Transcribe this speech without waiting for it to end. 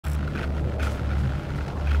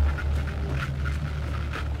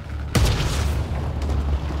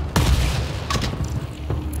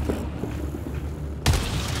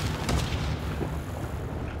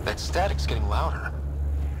static's getting louder.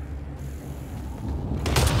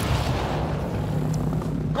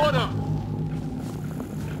 Got him!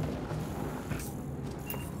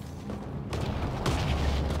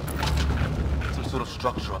 Some sort of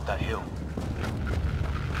structure up that hill.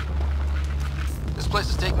 This place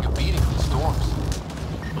is taking a beating from the storms.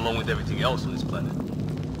 Along with everything else on this planet.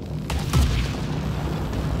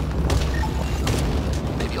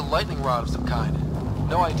 Maybe a lightning rod of some kind.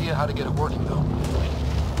 No idea how to get it working, though.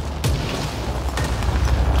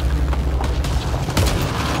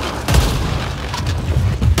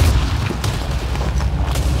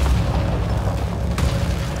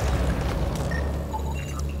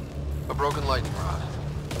 A broken lightning rod.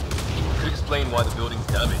 Could explain why the building's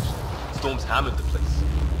damaged. Storms hammered the place.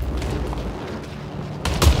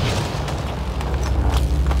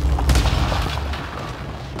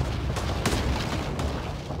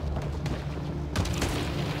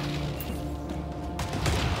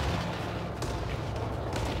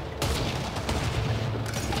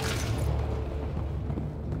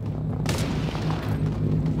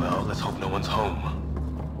 Well, let's hope no one's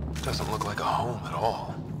home. Doesn't look like a home at all.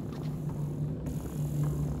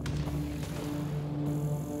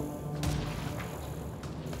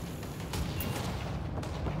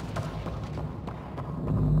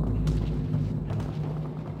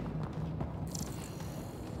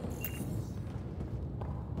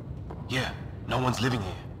 Yeah, no one's living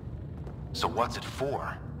here. So what's it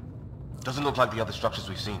for? Doesn't look like the other structures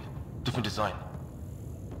we've seen. Different design.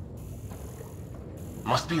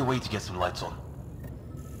 Must be a way to get some lights on.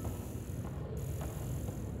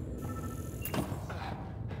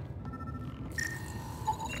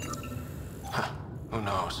 Who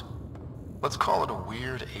knows? Let's call it a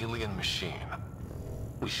weird alien machine.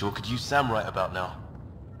 We sure could use Sam right about now.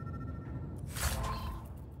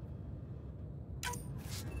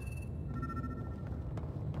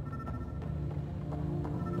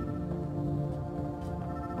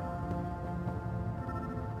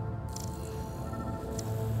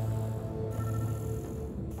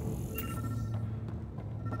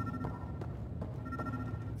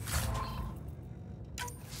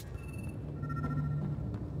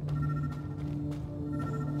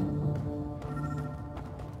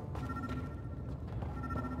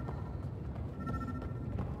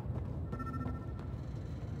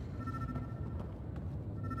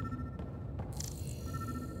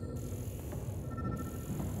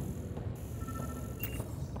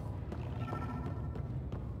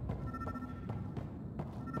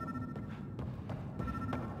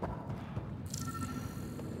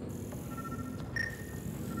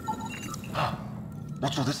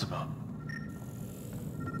 What's all this about?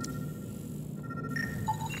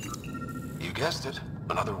 You guessed it.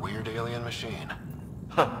 Another weird alien machine.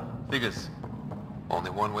 Huh, figures. Only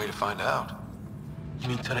one way to find out. You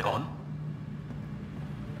mean turn it on?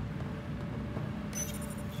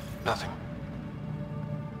 Nothing.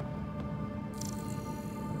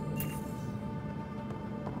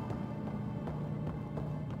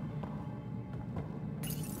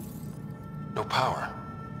 No power.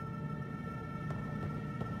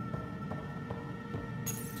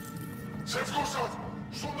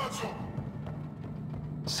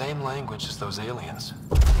 Same language as those aliens.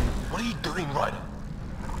 What are you doing, Ryder?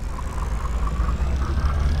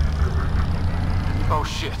 Oh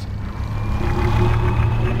shit.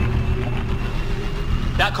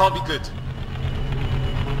 That can't be good.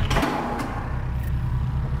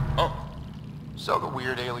 Oh. So the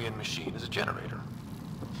weird alien machine is a generator.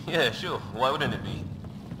 Yeah, sure. Why wouldn't it be?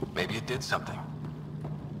 Maybe it did something.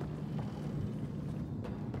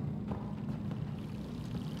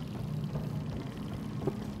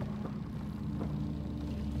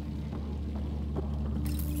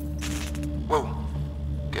 Whoa.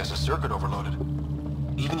 Guess a circuit overloaded.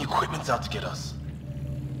 Even the equipment's out to get us.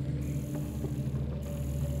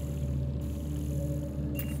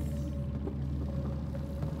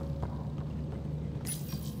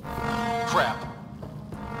 Crap.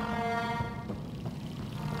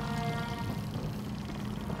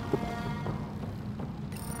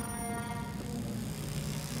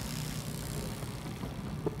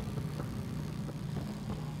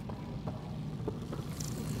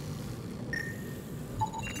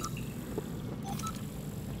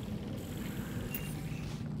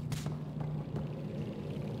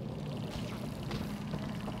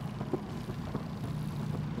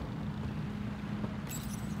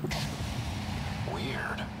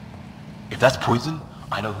 Weird. If that's poison,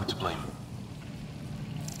 I know who to blame.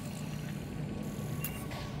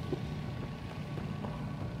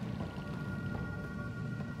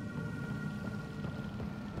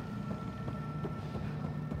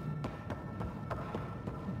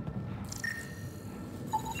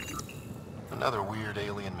 Another weird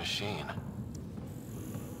alien machine.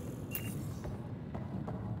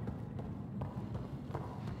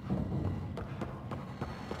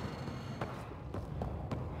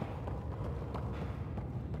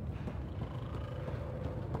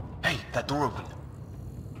 Hey, that door opened.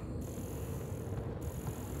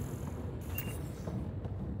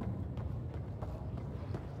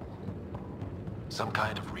 Some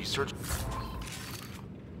kind of research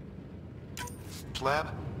lab?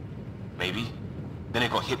 Maybe. Then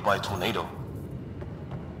it got hit by a tornado.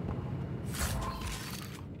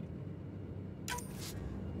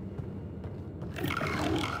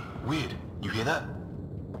 Weird. You hear that?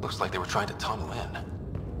 Looks like they were trying to tunnel in.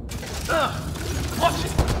 Watch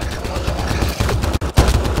it!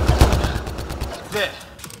 There.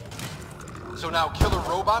 So now killer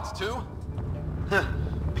robots too? Huh.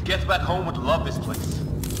 The Gets back home would love this place.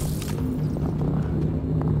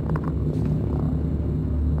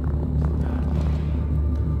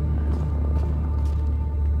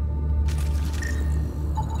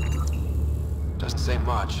 Doesn't say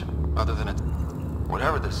much, other than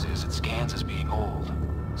whatever this is, it scans as being old.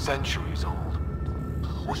 Centuries old.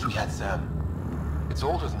 Wish we had Sam. It's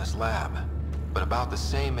older than this lab, but about the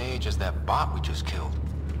same age as that bot we just killed.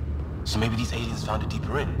 So maybe these aliens found it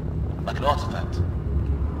deeper in, like an artifact.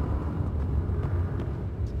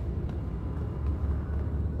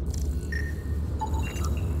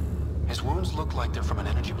 His wounds look like they're from an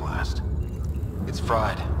energy blast. It's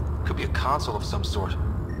fried. Could be a console of some sort.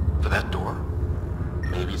 For that door?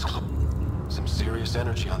 Maybe it's Some serious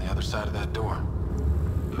energy on the other side of that door.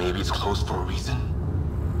 Maybe it's closed for a reason.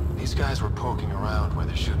 These guys were poking around where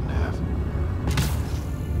they shouldn't have.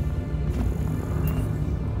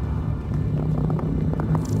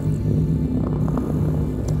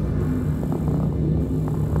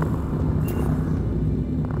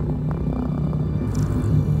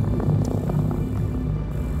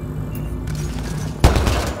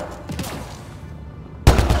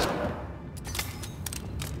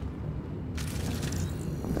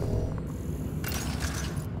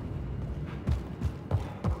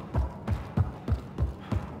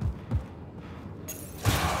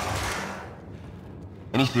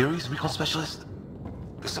 Any theories, recon specialist?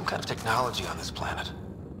 There's some kind of technology on this planet.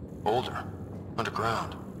 Older.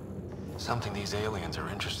 Underground. Something these aliens are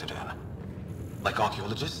interested in. Like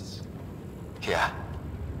archaeologists? Yeah.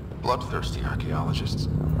 Bloodthirsty archaeologists.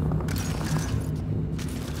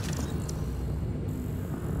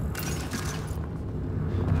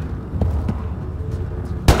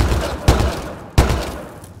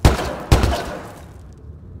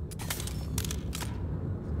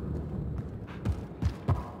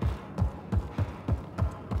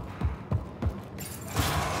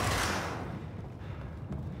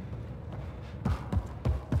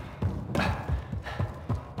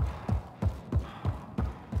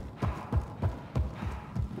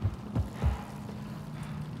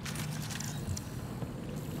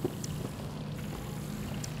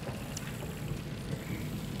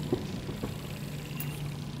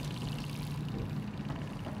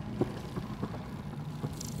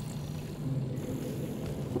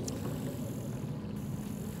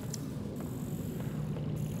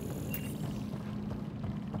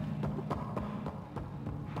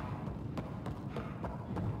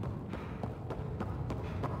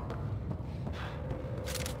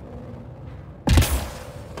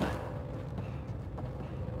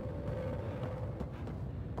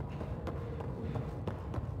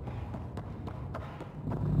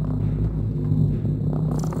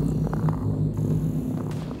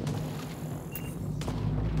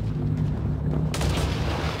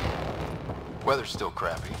 Weather's still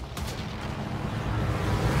crappy.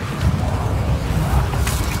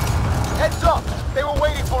 Heads up! They were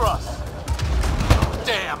waiting for us!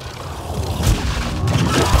 Damn!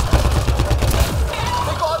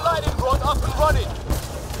 They got a lightning rod up and running!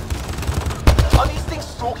 Are these things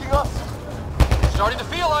stalking us? Starting to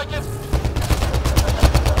feel like it!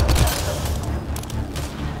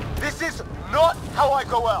 This is not how I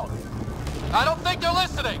go out! I don't think they're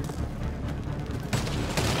listening!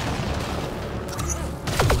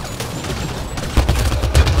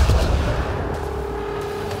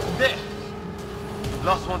 There!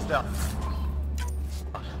 Last one's down.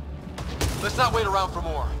 Let's not wait around for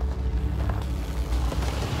more.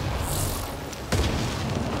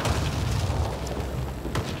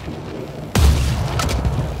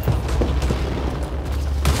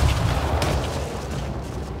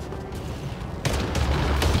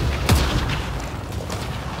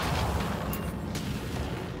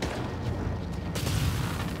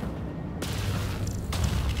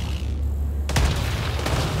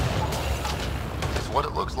 Is what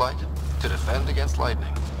it looks like? to defend against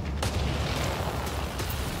lightning.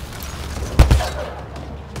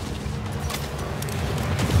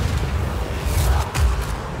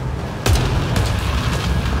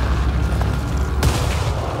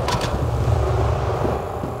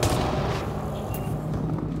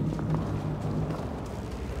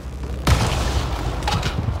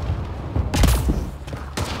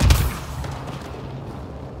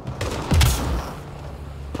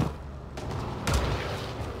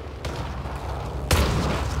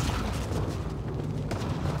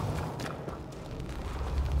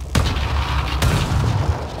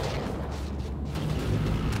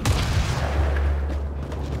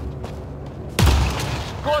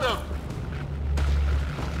 Got him!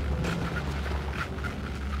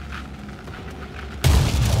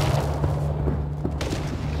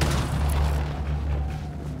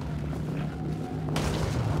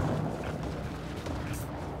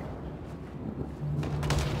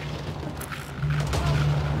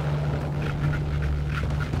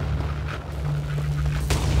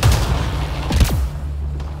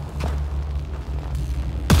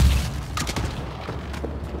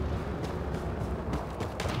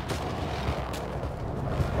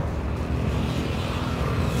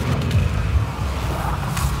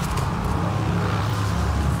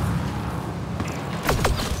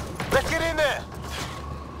 Let's get in there!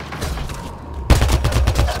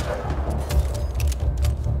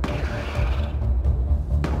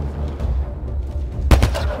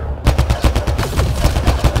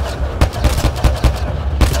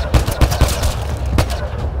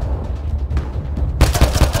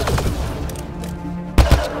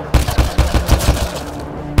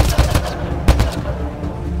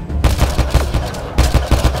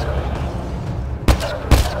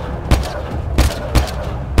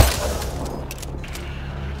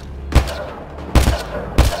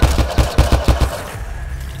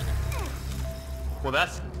 Well,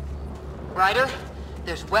 that's... Ryder,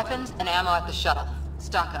 there's weapons and ammo at the shuttle.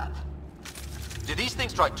 Stock up. Did these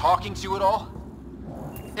things try talking to you at all?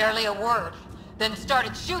 Barely a word. Then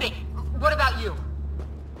started shooting. What about you?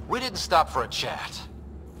 We didn't stop for a chat.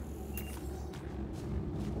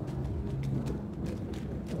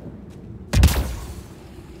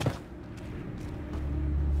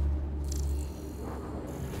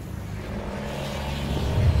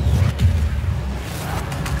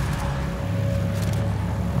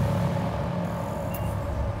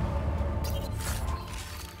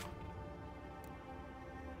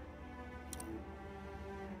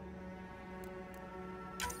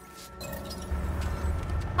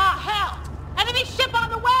 Ah, hell! Enemy ship on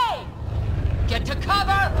the way! Get to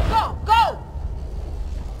cover! Go, go!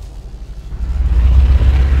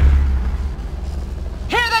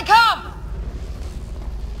 Here they come!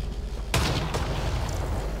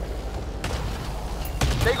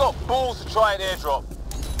 They got balls to try an airdrop.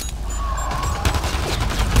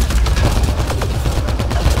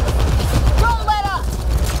 Don't let up!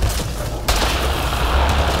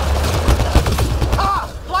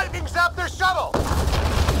 Ah! Lightning zapped their shuttle!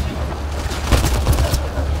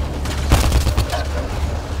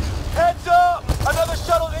 Heads up! Another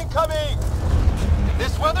shuttle incoming! In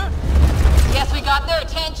this weather? Guess we got their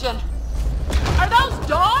attention. Are those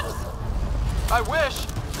dogs? I wish.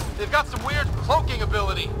 They've got some weird cloaking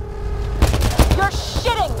ability. You're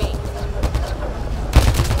shitting me!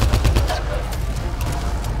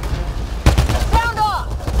 Sound off!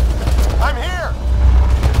 I'm here!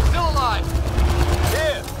 Still alive.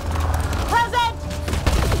 Here! Present!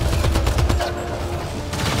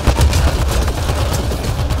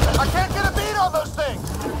 I can't get a beat on those things!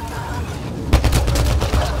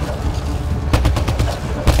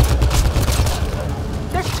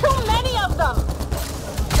 There's too many of them!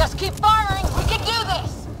 Just keep firing! We can do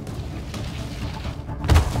this!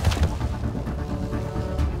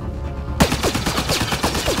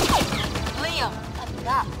 Liam,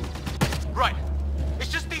 enough. Right.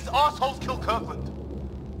 It's just these assholes kill Kirkland.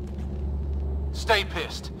 Stay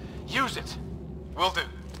pissed. Use it. Will do.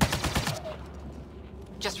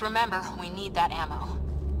 Just remember, we need that ammo.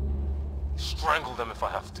 Strangle them if I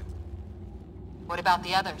have to. What about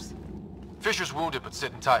the others? Fisher's wounded but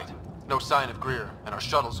sitting tight. No sign of Greer, and our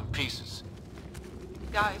shuttle's in pieces.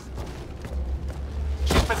 Guys.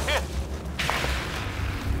 She's been hit!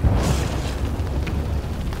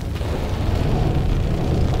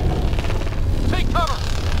 Take cover!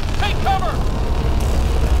 Take cover!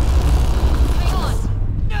 Hang on!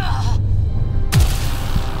 Ugh.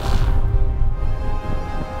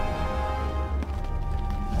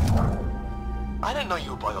 I didn't know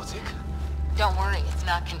you were biotic. Don't worry, it's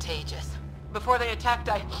not contagious. Before they attacked,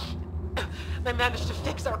 they managed to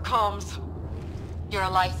fix our comms. You're a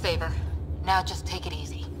lifesaver. Now just take it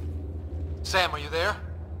easy. Sam, are you there?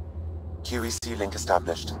 QEC link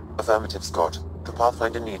established. Affirmative, Scott. The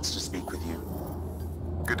Pathfinder needs to speak with you.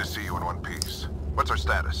 Good to see you in one piece. What's our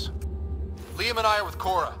status? Liam and I are with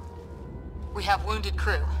Cora. We have wounded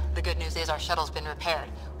crew. The good news is our shuttle's been repaired.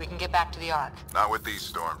 We can get back to the Ark. Not with these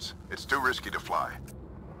storms. It's too risky to fly.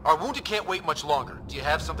 Our wounded can't wait much longer. Do you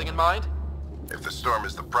have something in mind? If the storm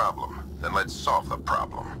is the problem, then let's solve the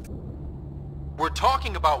problem. We're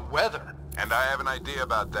talking about weather. And I have an idea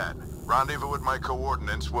about that. Rendezvous with my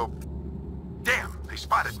coordinates will... Damn, they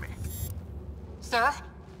spotted me. Sir?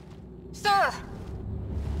 Sir!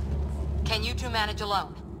 Can you two manage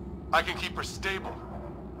alone? I can keep her stable.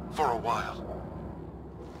 For a while.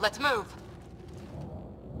 Let's move.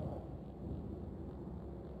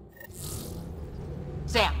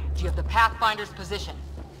 Sam, do you have the Pathfinder's position?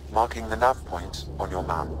 Marking the nav point on your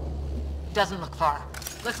map. Doesn't look far.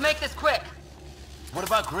 Let's make this quick. What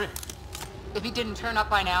about Grid? If he didn't turn up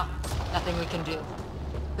by now, nothing we can do.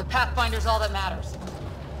 The Pathfinder's all that matters.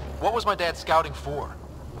 What was my dad scouting for?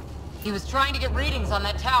 He was trying to get readings on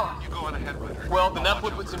that tower. You go on ahead, Ryder. Well, the nav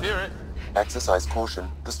would put him near it. Exercise caution.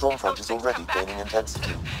 The storm front is already gaining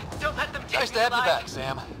intensity. Don't let them Nice to have you back,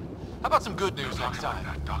 Sam. How about some good news next time?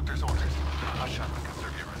 Doctor's orders. Hush up and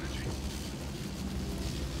conserve your energy.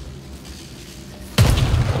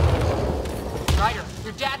 Ryder,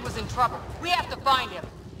 your dad was in trouble. We have to find him.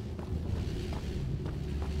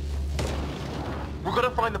 We're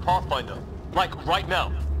gonna find the Pathfinder. Like, right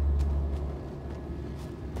now.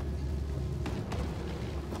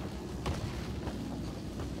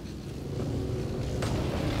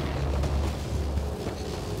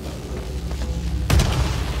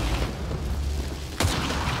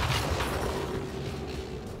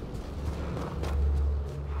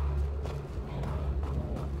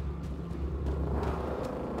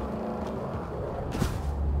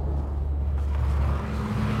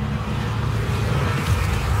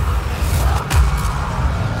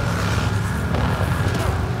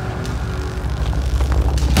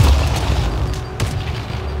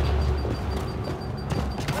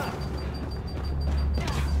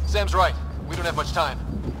 Sam's right. We don't have much time.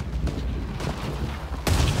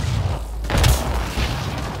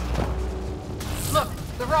 Look,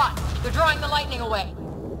 the rot. They're drawing the lightning away.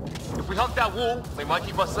 If we hug that wall, they might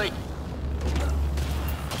keep us safe.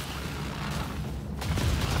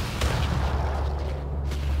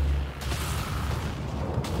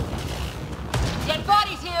 Dead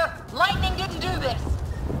bodies here. Lightning didn't do this.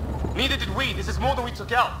 Neither did we. This is more than we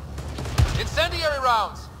took out. Incendiary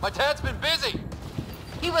rounds! My dad's been busy!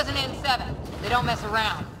 He was an N7. They don't mess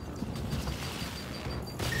around.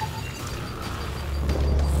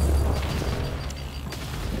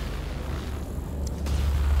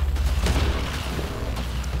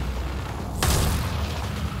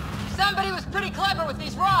 Somebody was pretty clever with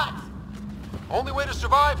these rods. Only way to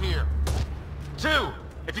survive here. 2,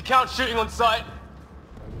 if you count shooting on sight.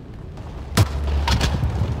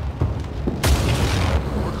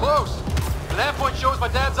 We're close. The nav point shows my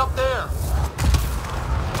dad's up there.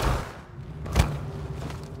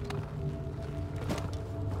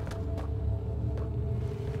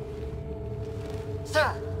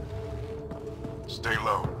 Sir, Stay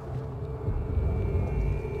low.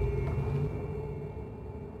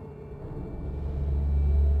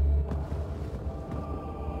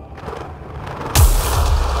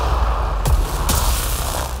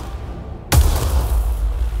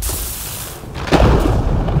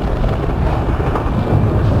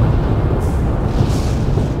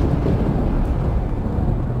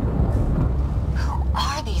 who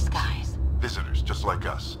are these guys? Visitors, just like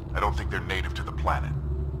us. I don't think they're native to the planet.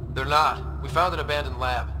 They're not. We found an abandoned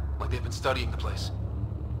lab. Like they've been studying the place.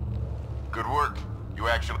 Good work. You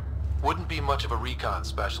actually... Wouldn't be much of a recon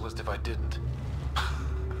specialist if I didn't.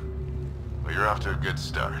 Well, you're off to a good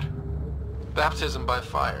start. Baptism by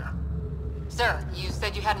fire. Sir, you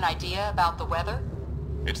said you had an idea about the weather?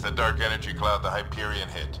 It's the dark energy cloud the Hyperion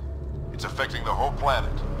hit. It's affecting the whole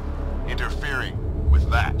planet. Interfering with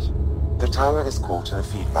that. The tower is caught in a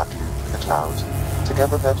feedback loop with the cloud.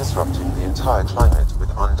 Together they're disrupting the entire climate with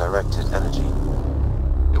undirected energy.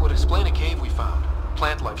 It would explain a cave we found.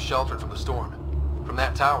 Plant life sheltered from the storm. From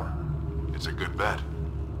that tower. It's a good bet.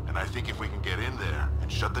 And I think if we can get in there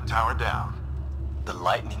and shut the tower down, The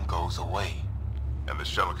lightning goes away. and the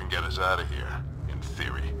shuttle can get us out of here, in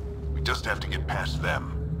theory. We just have to get past them.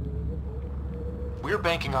 We're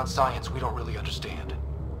banking on science we don't really understand.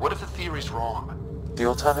 What if the theory's wrong? The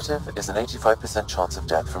alternative is an 85% chance of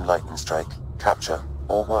death from lightning strike, capture,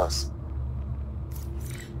 or worse.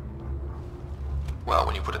 Well,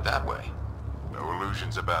 when you put it that way. No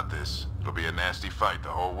illusions about this. It'll be a nasty fight the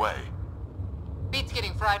whole way. Beats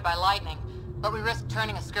getting fried by lightning, but we risk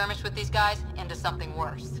turning a skirmish with these guys into something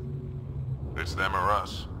worse. It's them or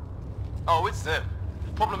us. Oh, it's them.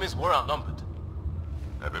 Problem is, we're outnumbered.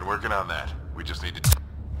 I've been working on that. We just need to...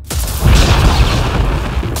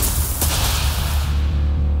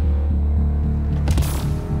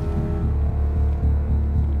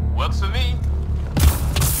 Works for me.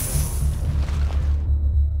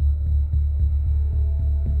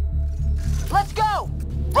 Let's go!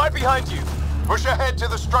 Right behind you. Push ahead to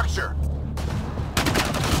the structure.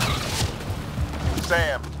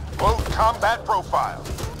 Sam, load combat profile.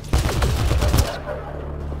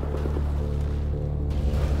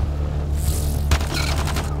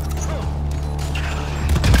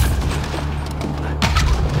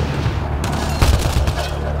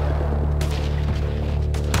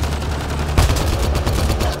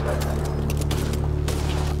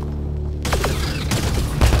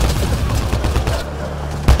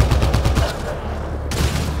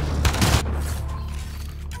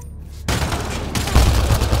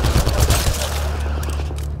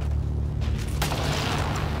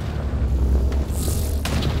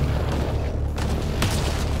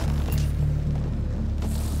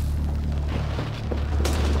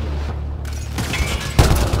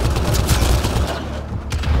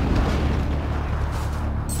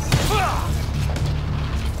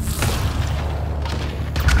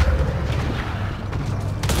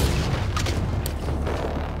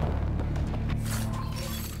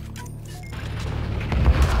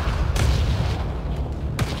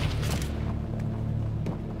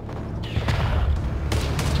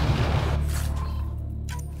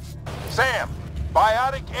 Sam,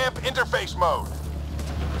 biotic amp interface mode.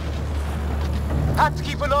 Have to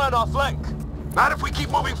keep an eye on our flank. Not if we keep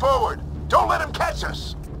moving forward. Don't let him catch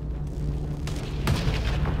us.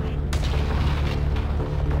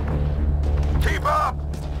 Keep up!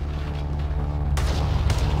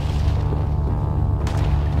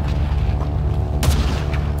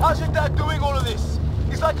 How's your dad doing all of this?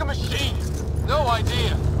 He's like a machine. No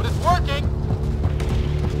idea, but it's working.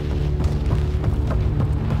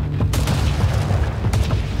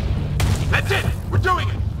 That's it! We're doing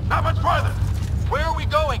it! Not much farther! Where are we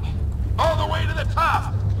going? All the way to the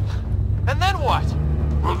top! And then what?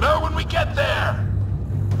 We'll know when we get there!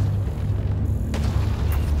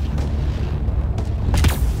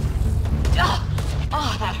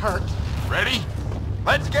 Oh, that hurt. Ready?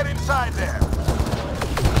 Let's get inside there!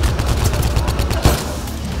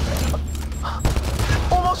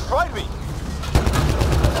 Almost fried me.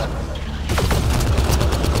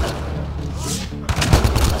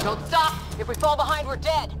 Don't stop. If we fall behind, we're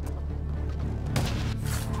dead.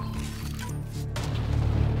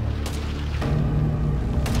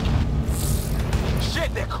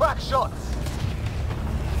 Shit, they're crack shots.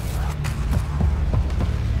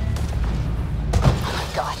 Oh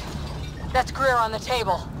my God. That's Greer on the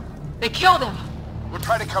table. They killed him. We'll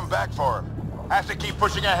try to come back for him. Have to keep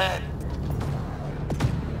pushing ahead.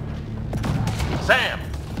 Sam,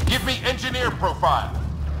 give me engineer profile.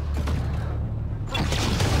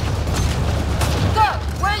 Sir,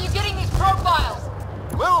 where are you getting these profiles?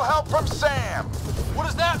 Little help from Sam. What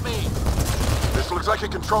does that mean? This looks like a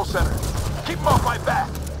control center. Keep him off my back.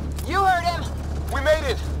 You heard him. We made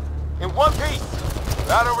it. In one piece.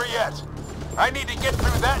 Not over yet. I need to get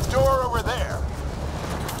through that door over there.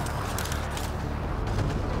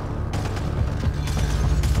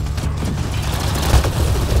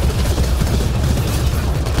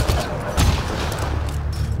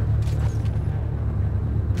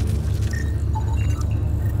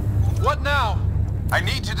 What now? I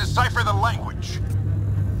need to decipher the language.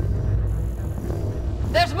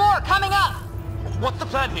 There's more coming up. What's the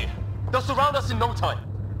plan here? They'll surround us in no time.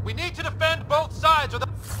 We need to defend both sides or they'll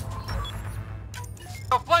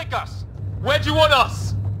flank us. Where'd you want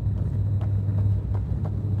us?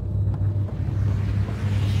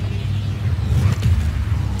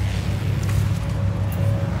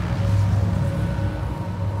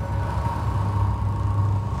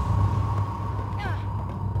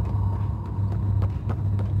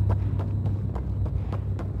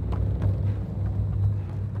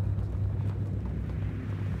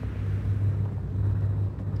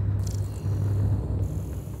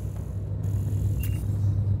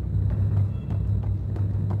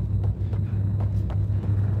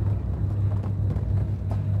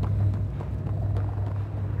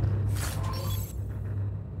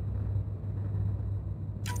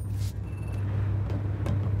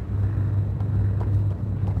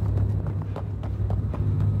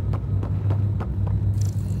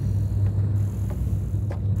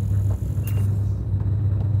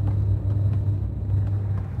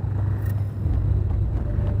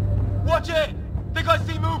 Watch it! think I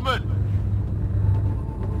see movement!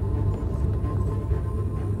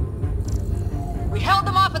 We held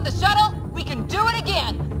them off at the shuttle. We can do it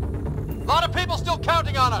again. A lot of people still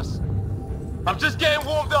counting on us. I'm just getting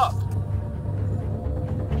warmed up.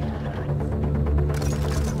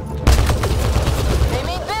 They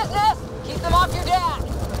mean business. Keep them off your dad.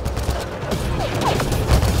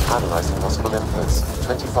 Analyzing possible inputs.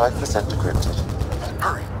 25% decrypted.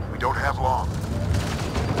 Hurry, we don't have long.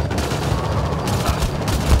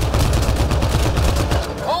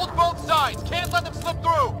 Hold both sides. Can't let them slip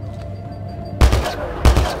through.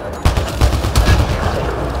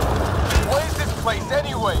 What is this place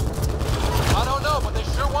anyway? I don't know, but they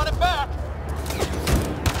sure want it back.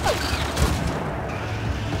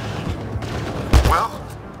 Well,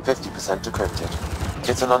 50% decrypted.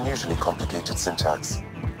 It's an unusually complicated syntax.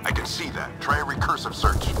 I can see that. Try a recursive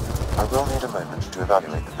search. I will need a moment to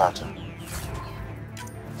evaluate the pattern.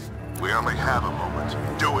 We only have a moment.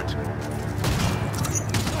 Do it.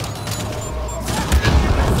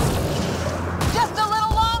 Just a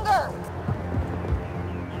little longer.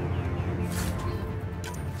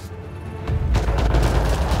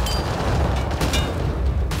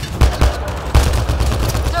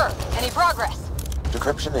 Sir, any progress?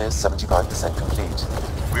 Decryption is 75% complete.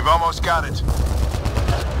 We've almost got it.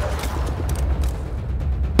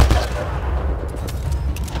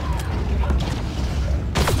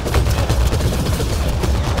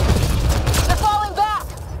 They're falling back.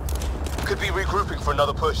 Could be regrouping for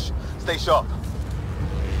another push. Stay sharp.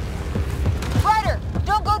 Ryder,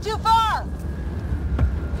 don't go too far.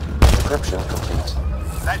 Decryption complete.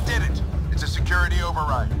 That did it. It's a security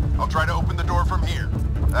override. I'll try to open the door from here.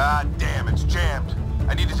 Ah, damn, it's jammed.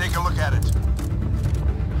 I need to take a look at it.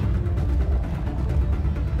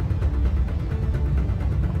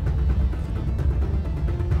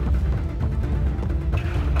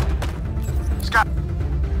 Scott!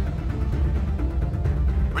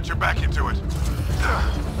 Put your back into it.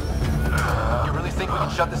 You really think we can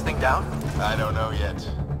shut this thing down? I don't know yet.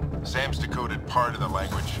 Sam's decoded part of the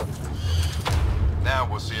language. Now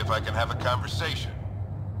we'll see if I can have a conversation.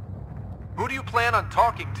 Who do you plan on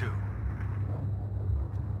talking to?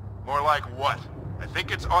 More like what? I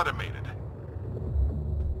think it's automated.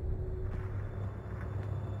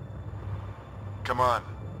 Come on.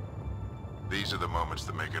 These are the moments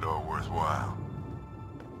that make it all worthwhile.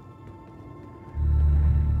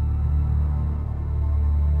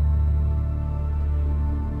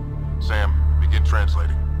 Sam, begin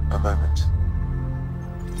translating. A moment.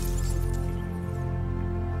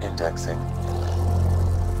 Indexing.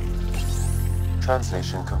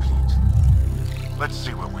 Translation complete. Let's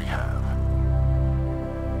see what we have.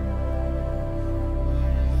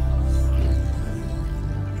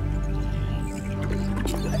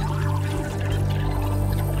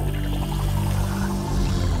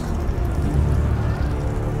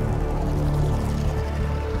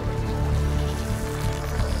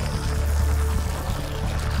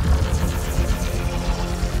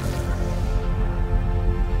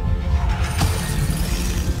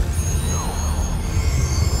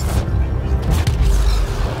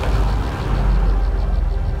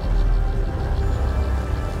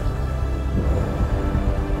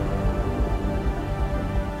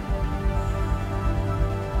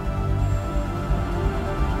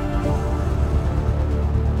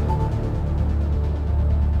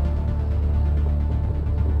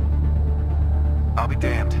 I'll be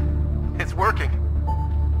damned. It's working.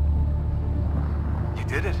 You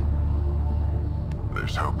did it.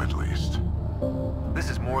 There's hope at least.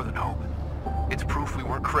 This is more than hope. It's proof we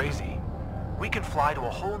weren't crazy. We can fly to a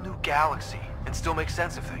whole new galaxy and still make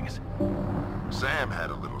sense of things. Sam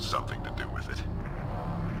had a little something to do with it.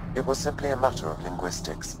 It was simply a matter of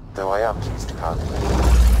linguistics, though I am pleased to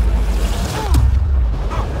calculate.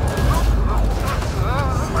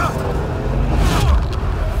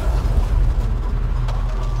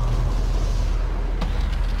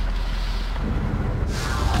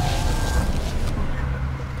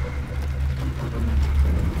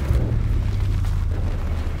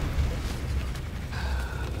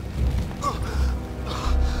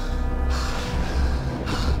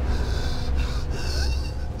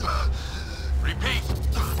 Repeat!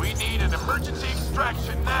 We need an emergency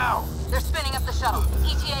extraction now! They're spinning up the shuttle.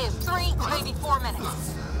 ETA is 3, maybe 4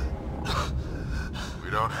 minutes. We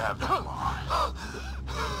don't have that long.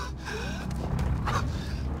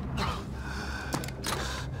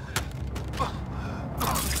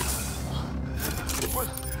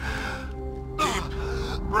 Deep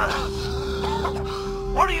breath.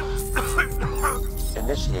 What are you...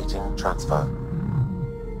 Initiating transfer.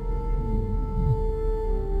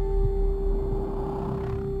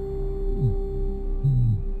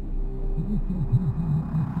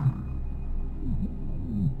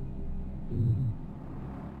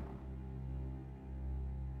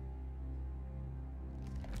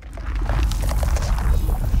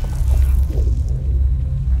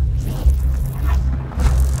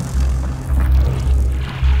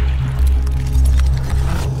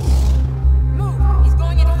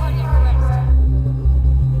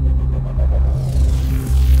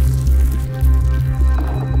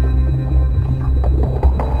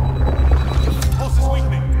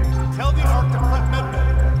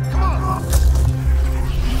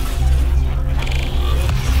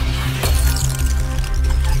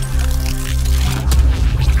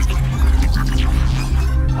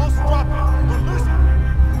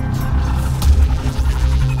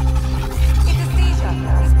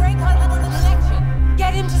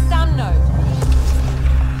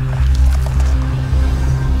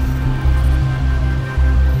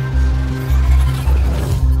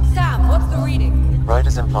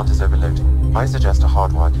 His implant is overloading. I suggest a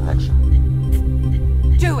hardwire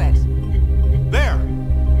connection. Do it! There!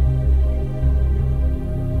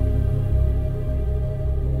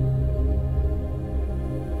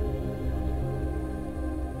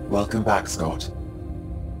 Welcome back, Scott.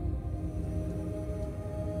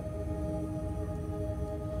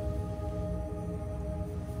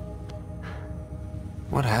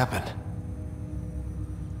 What happened?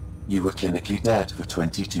 You were clinically dead for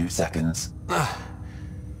 22 seconds.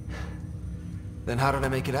 Then how did I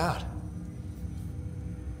make it out?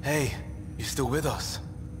 Hey, you're still with us.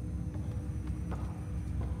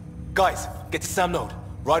 Guys, get to Sam Node.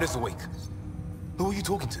 Ryder's awake. Who are you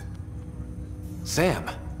talking to? Sam.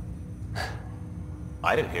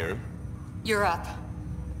 I didn't hear him. You're up.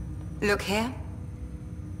 Look here.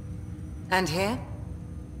 And here.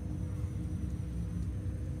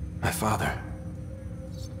 My father.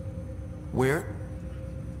 Where?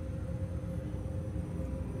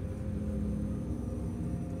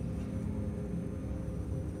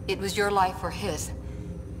 It was your life or his,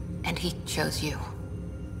 and he chose you.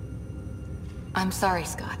 I'm sorry,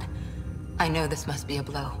 Scott. I know this must be a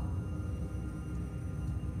blow.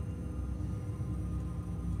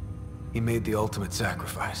 He made the ultimate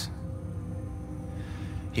sacrifice.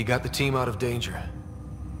 He got the team out of danger.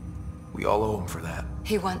 We all owe him for that.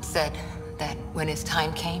 He once said that when his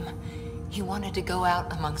time came, he wanted to go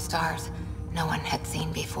out among stars no one had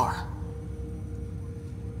seen before.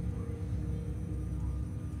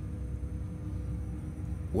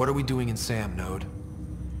 What are we doing in Sam, Node?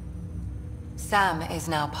 Sam is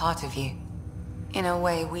now part of you, in a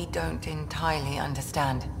way we don't entirely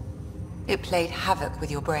understand. It played havoc with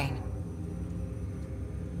your brain.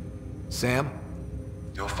 Sam?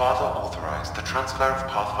 Your father authorized the transfer of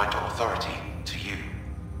Pathfinder authority to you.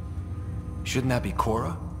 Shouldn't that be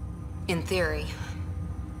Cora? In theory.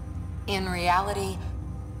 In reality,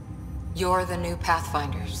 you're the new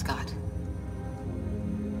Pathfinder, Scott.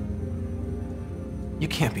 You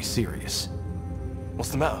can't be serious. What's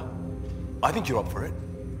the matter? I think you're up for it.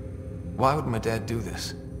 Why would my dad do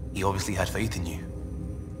this? He obviously had faith in you.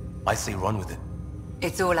 I say run with it.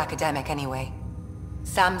 It's all academic anyway.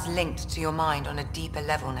 Sam's linked to your mind on a deeper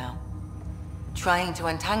level now. Trying to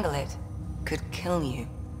untangle it could kill you.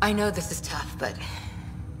 I know this is tough, but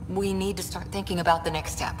we need to start thinking about the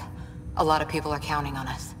next step. A lot of people are counting on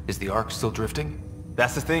us. Is the Ark still drifting?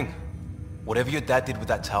 That's the thing. Whatever your dad did with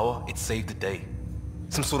that tower, it saved the day.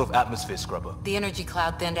 Some sort of atmosphere scrubber. The energy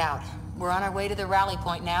cloud thinned out. We're on our way to the rally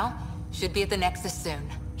point now. Should be at the Nexus soon.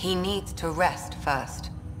 He needs to rest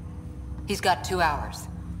first. He's got 2 hours.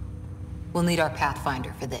 We'll need our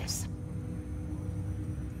Pathfinder for this.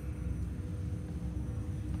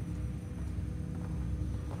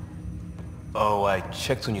 Oh, I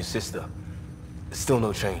checked on your sister. Still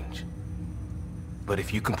no change. But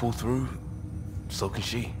if you can pull through, so can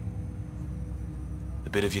she. A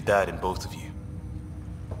bit of your dad in both of you.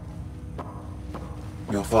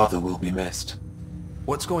 Your father will be missed.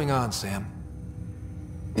 What's going on, Sam?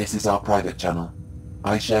 This is our private channel.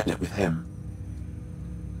 I shared it with him.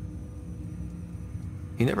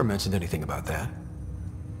 He never mentioned anything about that.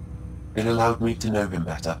 It allowed me to know him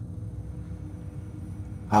better.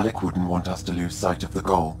 Alec wouldn't want us to lose sight of the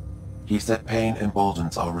goal. He said pain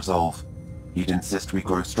emboldens our resolve. He'd insist we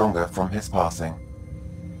grow stronger from his passing.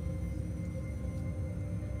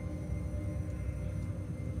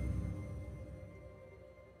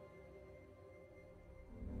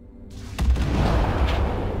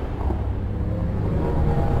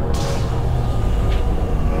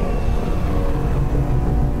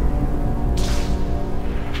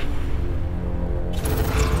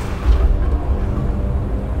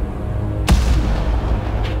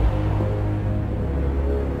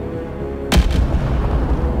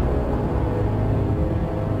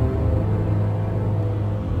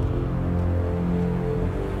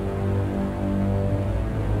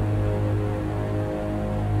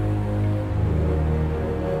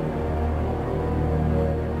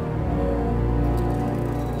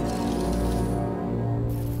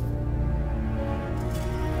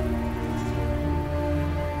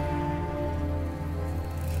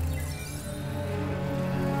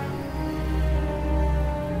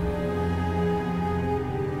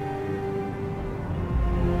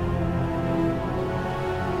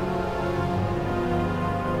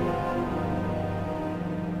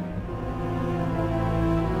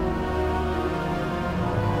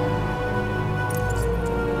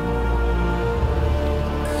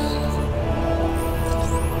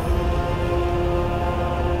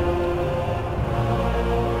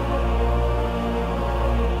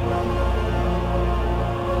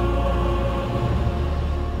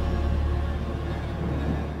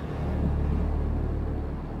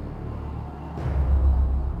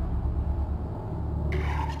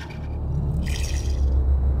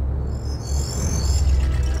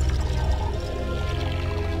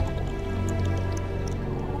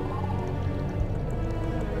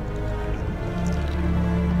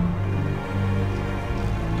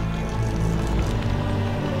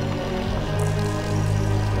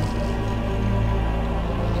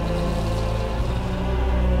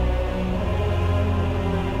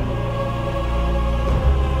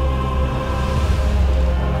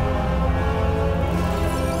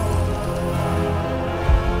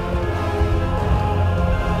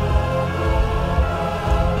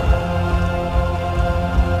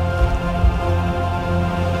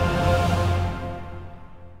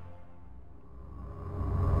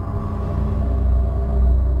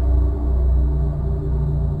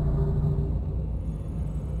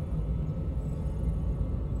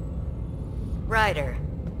 Ryder,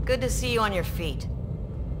 good to see you on your feet.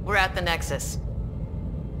 We're at the Nexus.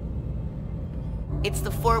 It's the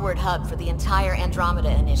forward hub for the entire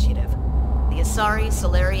Andromeda initiative. The Asari,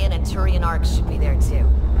 Solarian, and Turian arcs should be there too.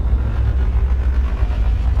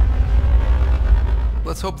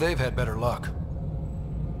 Let's hope they've had better luck.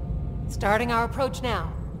 Starting our approach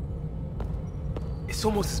now. It's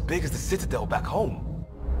almost as big as the Citadel back home.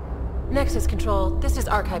 Nexus Control, this is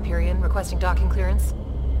Arc Hyperion, requesting docking clearance.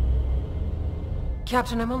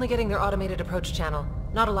 Captain, I'm only getting their automated approach channel,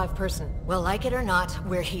 not a live person. Well, like it or not,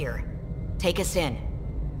 we're here. Take us in.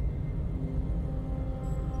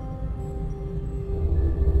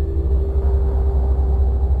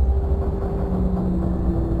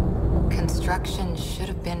 Construction should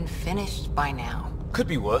have been finished by now. Could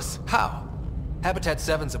be worse. How? Habitat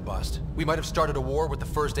 7's a bust. We might have started a war with the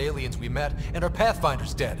first aliens we met, and our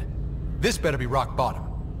Pathfinder's dead. This better be rock bottom.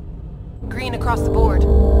 Green across the board.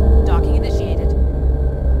 Docking initiated.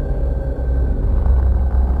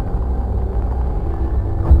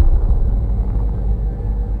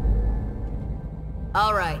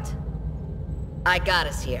 All right. I got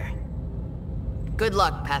us here. Good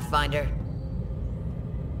luck, Pathfinder.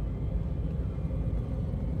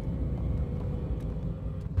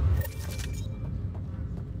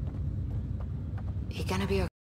 You gonna be okay?